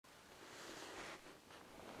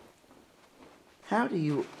How do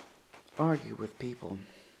you argue with people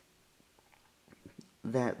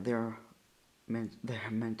that their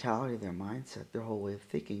mentality, their mindset, their whole way of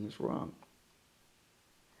thinking is wrong?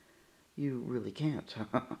 You really can't.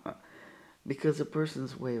 Because a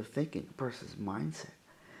person's way of thinking, a person's mindset,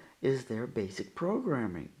 is their basic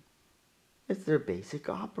programming. It's their basic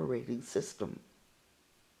operating system.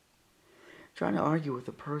 Trying to argue with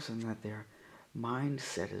a person that their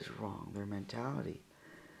mindset is wrong, their mentality,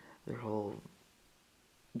 their whole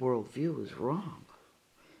worldview is wrong.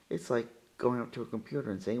 It's like going up to a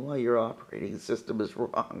computer and saying, well, your operating system is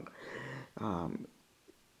wrong.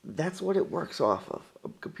 That's what it works off of. A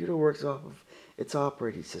computer works off of its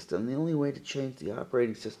operating system. The only way to change the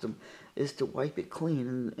operating system is to wipe it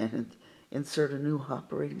clean and insert a new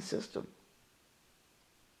operating system.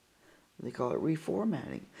 They call it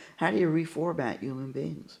reformatting. How do you reformat human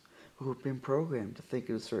beings who have been programmed to think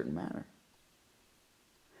in a certain manner?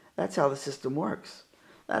 That's how the system works.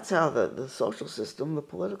 That's how the social system, the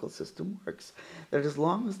political system works. That as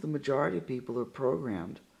long as the majority of people are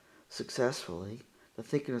programmed successfully to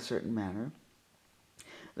think in a certain manner,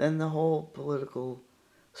 then the whole political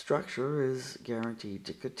structure is guaranteed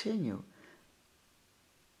to continue.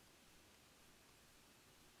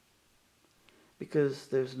 Because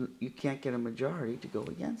you can't get a majority to go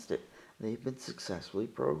against it. They've been successfully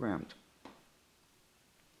programmed.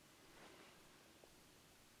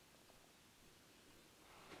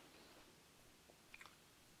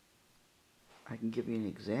 I can give you an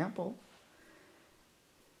example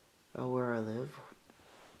of where I live,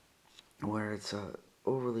 where it's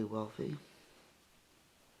overly wealthy.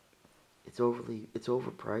 It's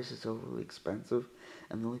overpriced, it's overly expensive,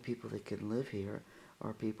 and the only people that can live here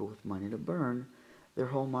are people with money to burn. Their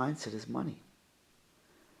whole mindset is money.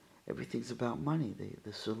 Everything's about money.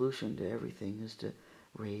 The solution to everything is to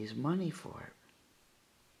raise money for it.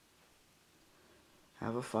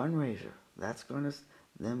 Have a fundraiser.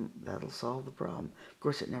 That'll solve the problem. Of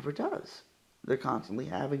course, it never does. They're constantly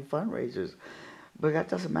having fundraisers. But that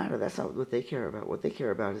doesn't matter. That's not what they care about. What they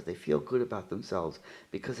care about is they feel good about themselves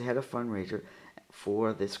because they had a fundraiser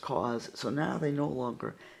for this cause. So now they no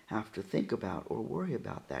longer have to think about or worry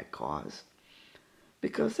about that cause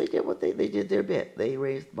because they did they did their bit. They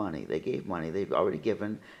raised money. They gave money. They've already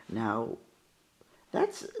given. Now,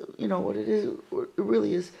 that's, what it is. It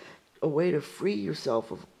really is a way to free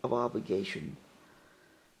yourself of obligation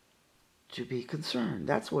to be concerned.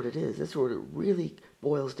 That's what it is. That's what it really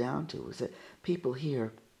boils down to, is that people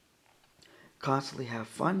here constantly have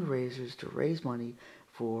fundraisers to raise money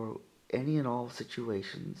for any and all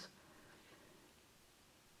situations.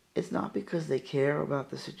 It's not because they care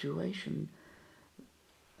about the situation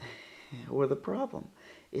or the problem.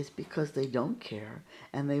 It's because they don't care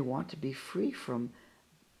and they want to be free from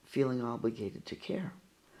feeling obligated to care.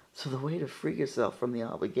 So the way to free yourself from the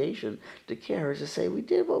obligation to care is to say, we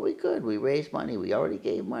did what we could. We raised money. We already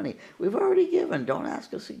gave money. We've already given. Don't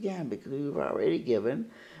ask us again because we've already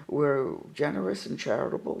given. We're generous and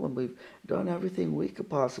charitable and we've done everything we could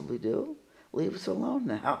possibly do. Leave us alone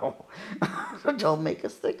now. Don't make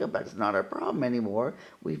us think about it. It's not our problem anymore.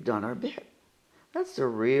 We've done our bit. That's the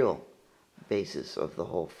real basis of the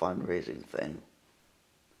whole fundraising thing.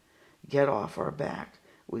 Get off our back.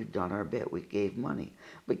 We've done our bit. We gave money.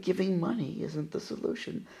 But giving money isn't the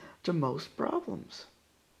solution to most problems.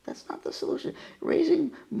 That's not the solution.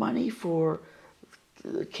 Raising money for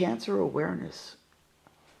cancer awareness.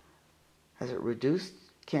 Has it reduced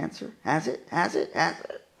cancer? Has it? Has it? Has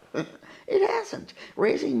it? It hasn't.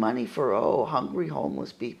 Raising money for, hungry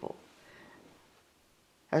homeless people.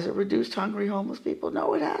 Has it reduced hungry homeless people?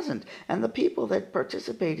 No, it hasn't. And the people that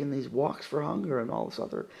participate in these walks for hunger and all this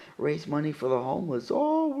other raise money for the homeless,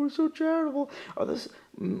 we're so charitable,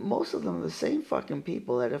 most of them are the same fucking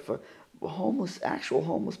people that if a actual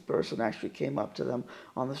homeless person actually came up to them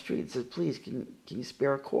on the street and said, please, can you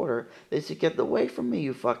spare a quarter? They said, get away from me,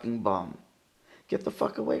 you fucking bum. Get the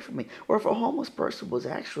fuck away from me. Or if a homeless person was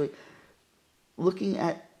actually looking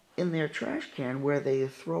in their trash can where they are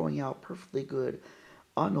throwing out perfectly good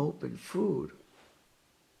unopened food,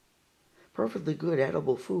 perfectly good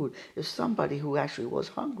edible food, if somebody who actually was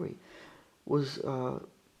hungry was,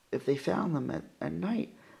 if they found them at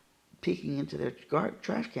night peeking into their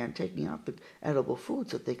trash can, taking out the edible food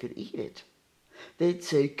so that they could eat it, they'd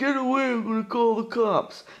say, get away, I'm going to call the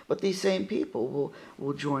cops. But these same people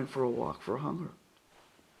will join for a walk for hunger.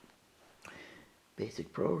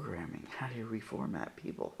 Basic programming. How do you reformat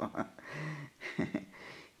people?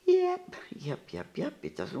 Yep.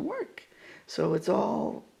 It doesn't work. So it's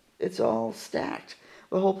all stacked.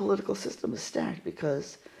 The whole political system is stacked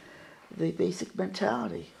because the basic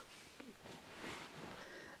mentality,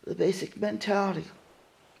 The basic mentality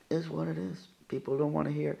is what it is. People don't want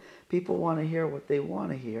to hear. People want to hear what they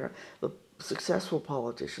want to hear. The successful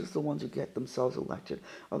politicians, the ones who get themselves elected,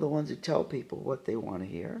 are the ones who tell people what they want to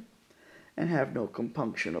hear and have no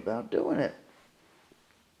compunction about doing it.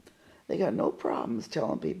 They got no problems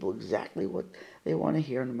telling people exactly what they want to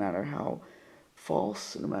hear, no matter how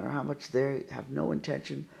false, no matter how much they have no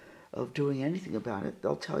intention of doing anything about it.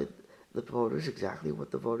 They'll tell the voters exactly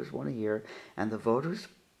what the voters want to hear, and the voters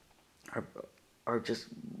are just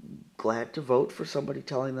glad to vote for somebody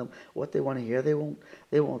telling them what they want to hear.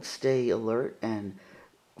 They won't stay alert and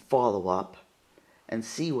follow up and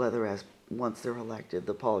see whether, as once they're elected,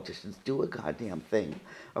 the politicians do a goddamn thing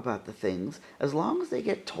about the things. As long as they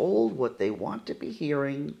get told what they want to be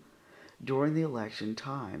hearing during the election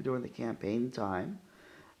time, during the campaign time,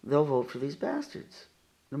 they'll vote for these bastards.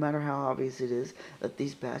 No matter how obvious it is that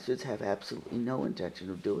these bastards have absolutely no intention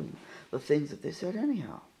of doing the things that they said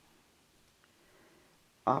anyhow.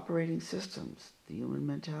 Operating systems, the human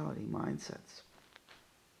mentality, mindsets.